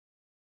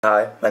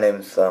Hi, my name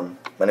is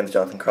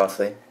Jonathan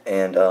Crossley,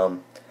 and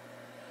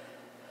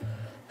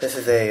this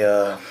is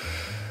a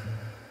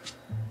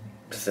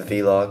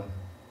vlog.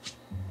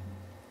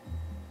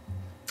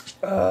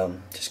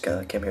 Just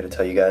came here to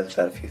tell you guys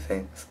about a few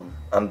things.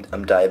 I'm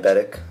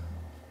diabetic.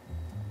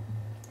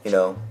 You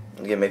know,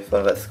 I'm getting made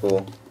fun of at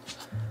school.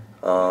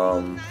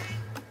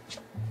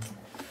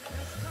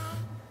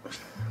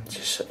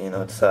 Just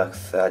it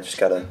sucks.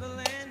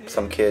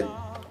 Some kid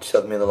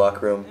shoved me in the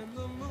locker room.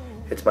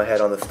 Hits my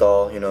head on the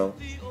stall,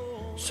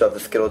 shoved the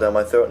Skittle down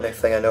my throat. Next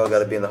thing I know, I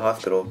gotta be in the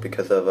hospital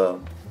because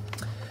of,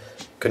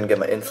 couldn't get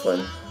my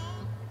insulin.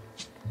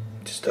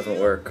 It just doesn't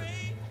work.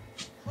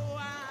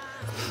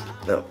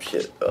 No,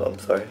 shit. Oh, I'm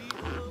sorry.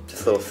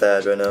 Just a little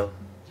sad right now.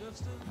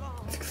 As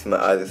you can see,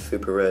 my eyes are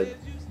super red.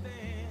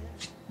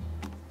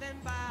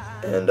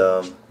 And,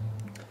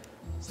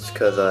 it's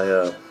because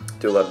I,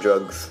 do a lot of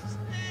drugs.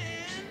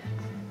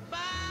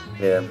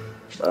 Yeah,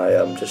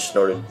 I, just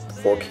snorted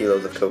 4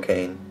 kilos of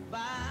cocaine.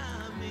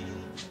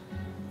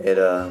 It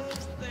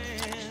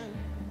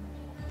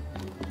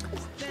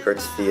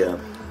hurts the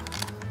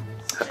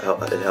it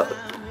helps.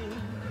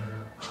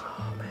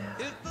 Oh man,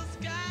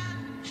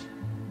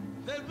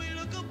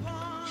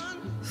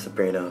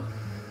 Sabrina.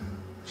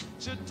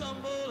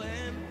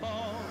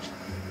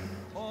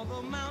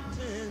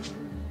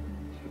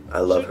 I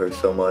love her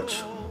so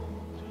much.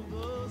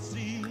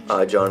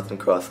 I, Jonathan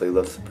Crossley,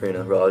 love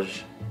Sabrina.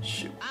 Raj,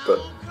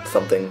 but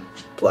something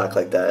black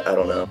like that. I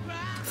don't know.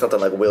 Something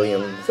like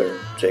Williams or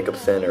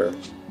Jacobson or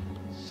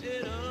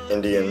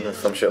Indian or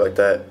some shit like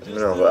that.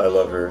 But I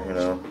love her,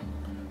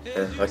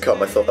 Yeah, I cut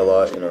myself a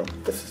lot, These are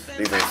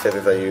the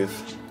scissors I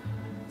use.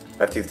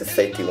 I have to use the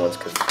safety ones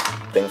because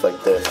things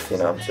like this,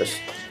 I'm just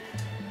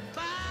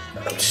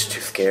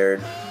too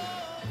scared.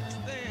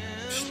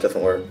 It just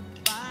doesn't work.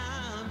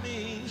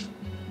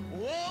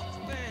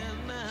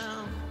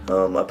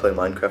 I play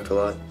Minecraft a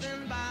lot.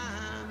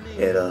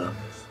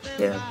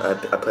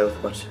 I play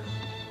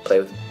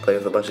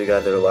with a bunch of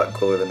guys that are a lot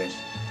cooler than me.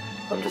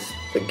 I'm just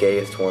the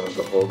gayest one of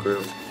the whole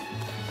group.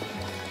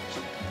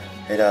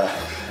 It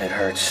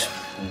hurts.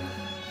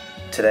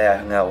 Today I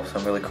hung out with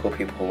some really cool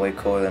people, way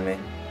cooler than me.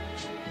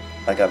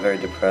 I got very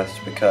depressed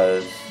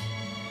because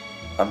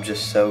I'm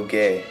just so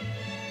gay,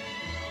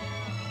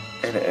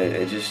 and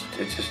it just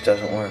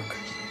doesn't work.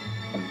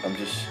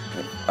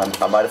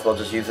 I might as well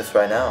just use this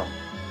right now.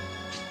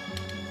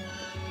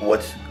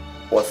 What's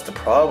the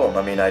problem?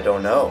 I mean, I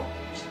don't know.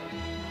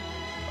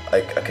 I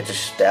could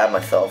just stab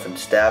myself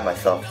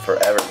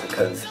forever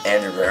because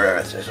Andrew Rivera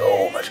is just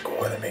so much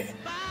cooler than me.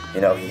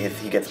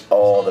 He gets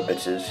all the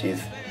bitches.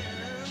 He's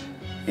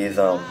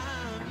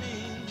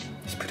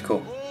pretty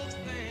cool.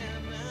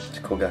 He's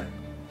a cool guy.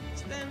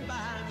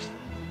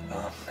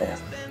 Oh man.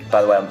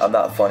 By the way, I'm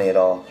not funny at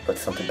all, but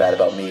something bad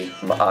about me.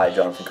 I,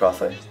 Jonathan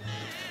Crossley.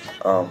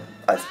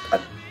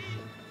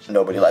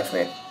 Nobody likes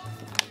me.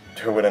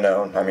 Who would have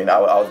known? I mean, I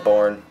was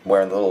born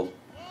wearing the little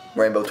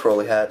rainbow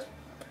trolley hat,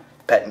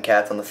 petting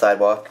cats on the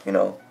sidewalk,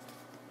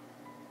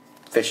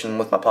 fishing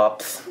with my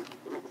pops,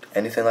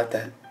 anything like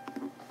that.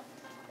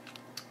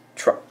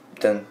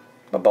 Then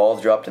my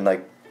balls dropped in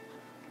like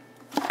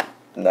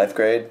 9th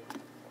grade.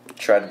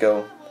 Tried to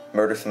go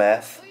murder some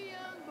ass,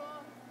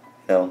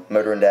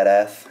 murdering that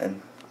ass,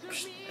 and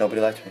just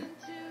nobody liked me.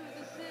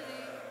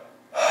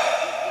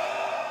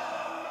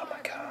 Oh my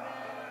God.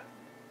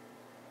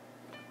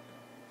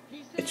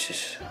 It's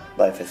just,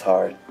 life is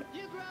hard.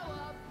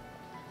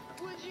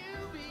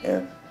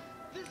 Yeah.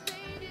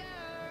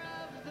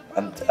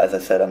 As I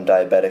said, I'm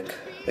diabetic.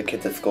 The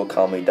kids at school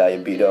call me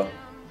Diabeto.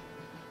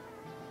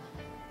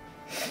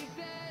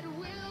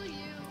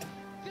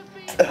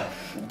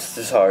 It's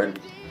just hard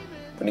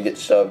when you get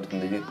shoved in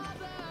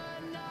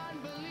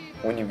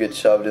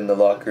the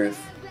lockers.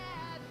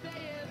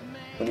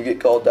 When you get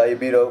called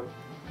Diabeto.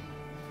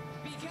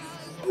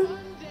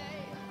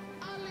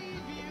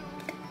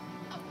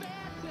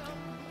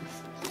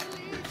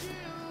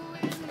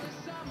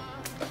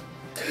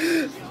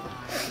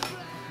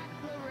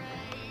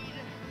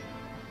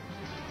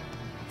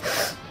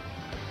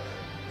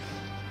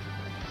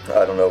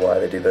 I don't know why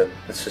they do that.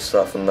 It's just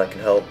nothing that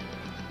can help.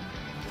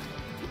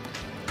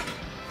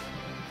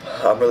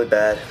 I'm really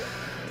bad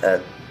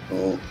at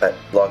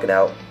logging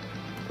out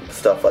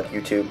stuff like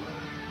YouTube.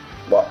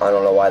 Well, I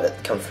don't know why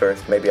that comes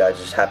first. Maybe I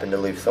just happened to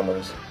leave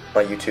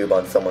my YouTube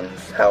on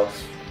someone's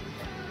house.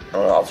 I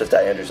don't know. I was just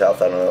at Andrew's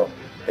house. I don't know.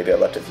 Maybe I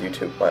left his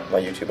YouTube, my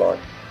YouTube on.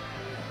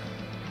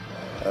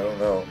 I don't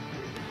know.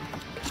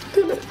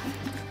 Damn it!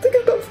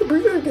 Thinking about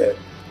Sabrina again.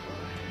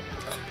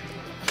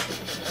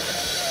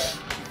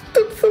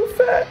 I'm so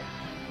fat.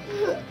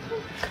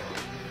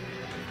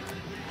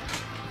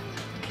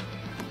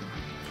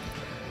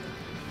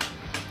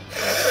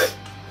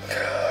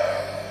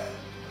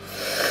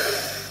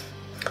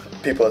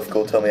 People at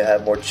school tell me I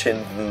have more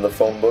chins than the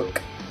phone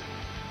book,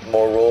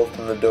 more rolls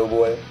than the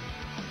doughboy.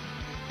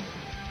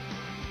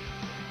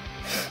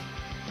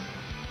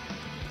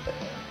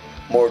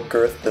 More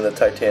girth than the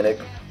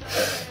Titanic.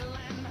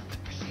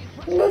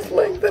 Less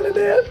length than an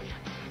ant.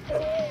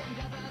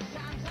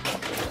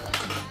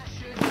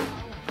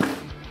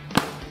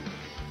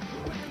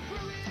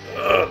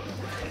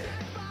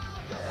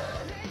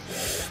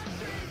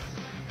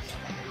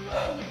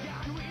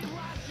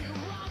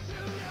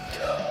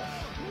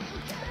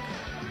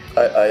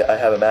 I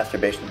have a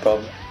masturbation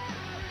problem.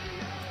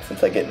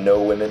 Since I get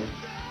no women,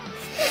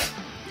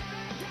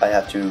 I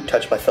have to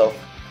touch myself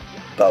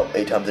about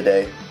 8 times a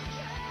day,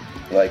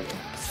 like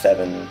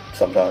 7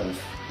 sometimes.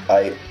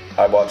 I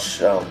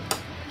watch, I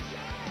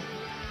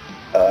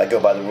go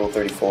by the rule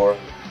 34.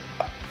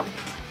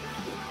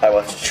 I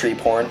watch tree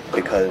porn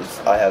because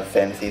I have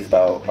fantasies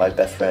about my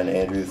best friend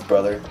Andrew's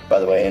brother. By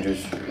the way,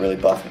 Andrew's really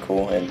buff and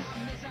cool, and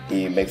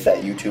he makes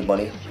that YouTube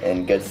money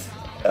and gets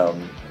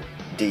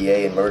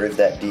DA and murders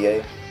that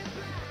DA.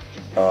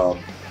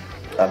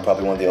 I'm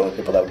probably one of the only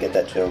people that would get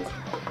that joke,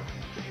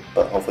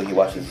 but hopefully he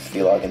watches this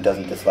vlog and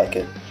doesn't dislike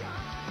it.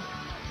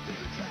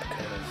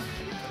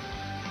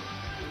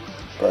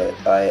 But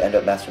I end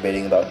up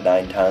masturbating about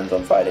 9 times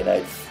on Friday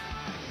nights.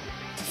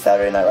 It's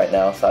Saturday night right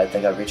now, so I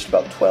think I've reached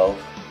about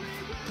 12.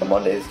 On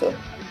Mondays though,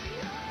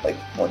 like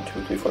 1,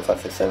 2, 3, 4,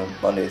 5, 6, 7.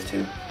 Mondays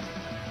too.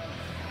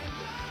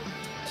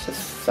 It's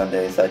just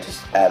Sundays. I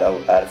just add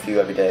a few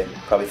every day.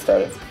 Probably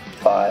start at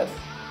 5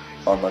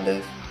 on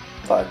Mondays,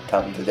 5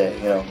 times a day.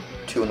 You know,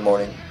 2 in the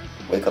morning.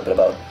 Wake up at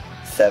about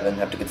 7.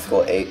 Have to get to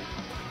school at 8.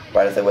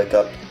 Right as I wake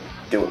up,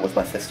 do it with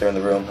my sister in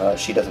the room.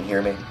 She doesn't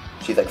hear me.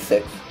 She's like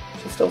 6.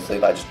 She's still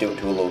asleep. I just do it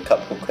to a little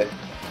cup real quick.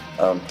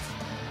 Then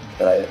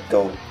I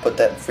go put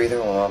that in the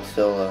freezer while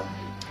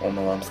my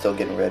mom's still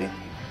getting ready.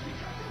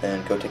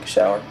 And go take a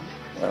shower.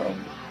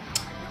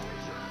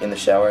 In the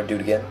shower, do it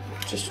again.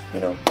 Just,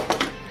 you know,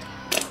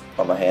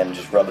 on my hand,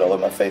 just rub it all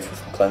over my face with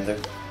some cleanser.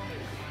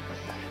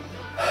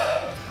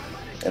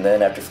 And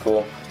then after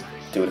school,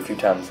 do it a few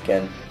times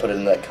again. Put it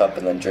in that cup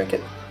and then drink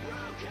it.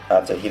 I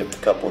have to heat up the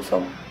cup with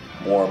some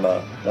warm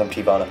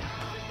Tivana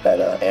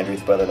that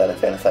Andrew's brother that I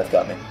fantasize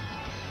got me.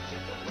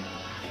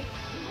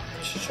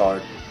 It's just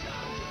hard.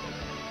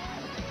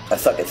 I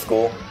suck at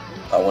school.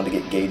 I wanted to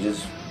get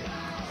gauges.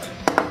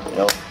 You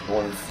know,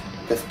 one's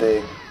this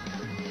big,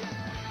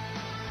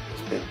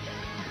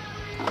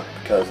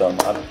 because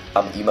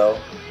I'm emo.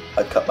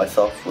 I cut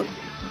myself with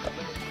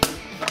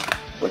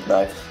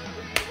knives.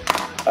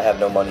 I have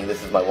no money.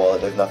 This is my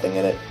wallet. There's nothing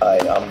in it.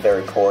 I'm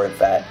very poor and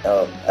fat.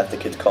 As the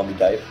kids call me,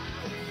 Dive.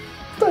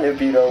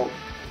 Diabito.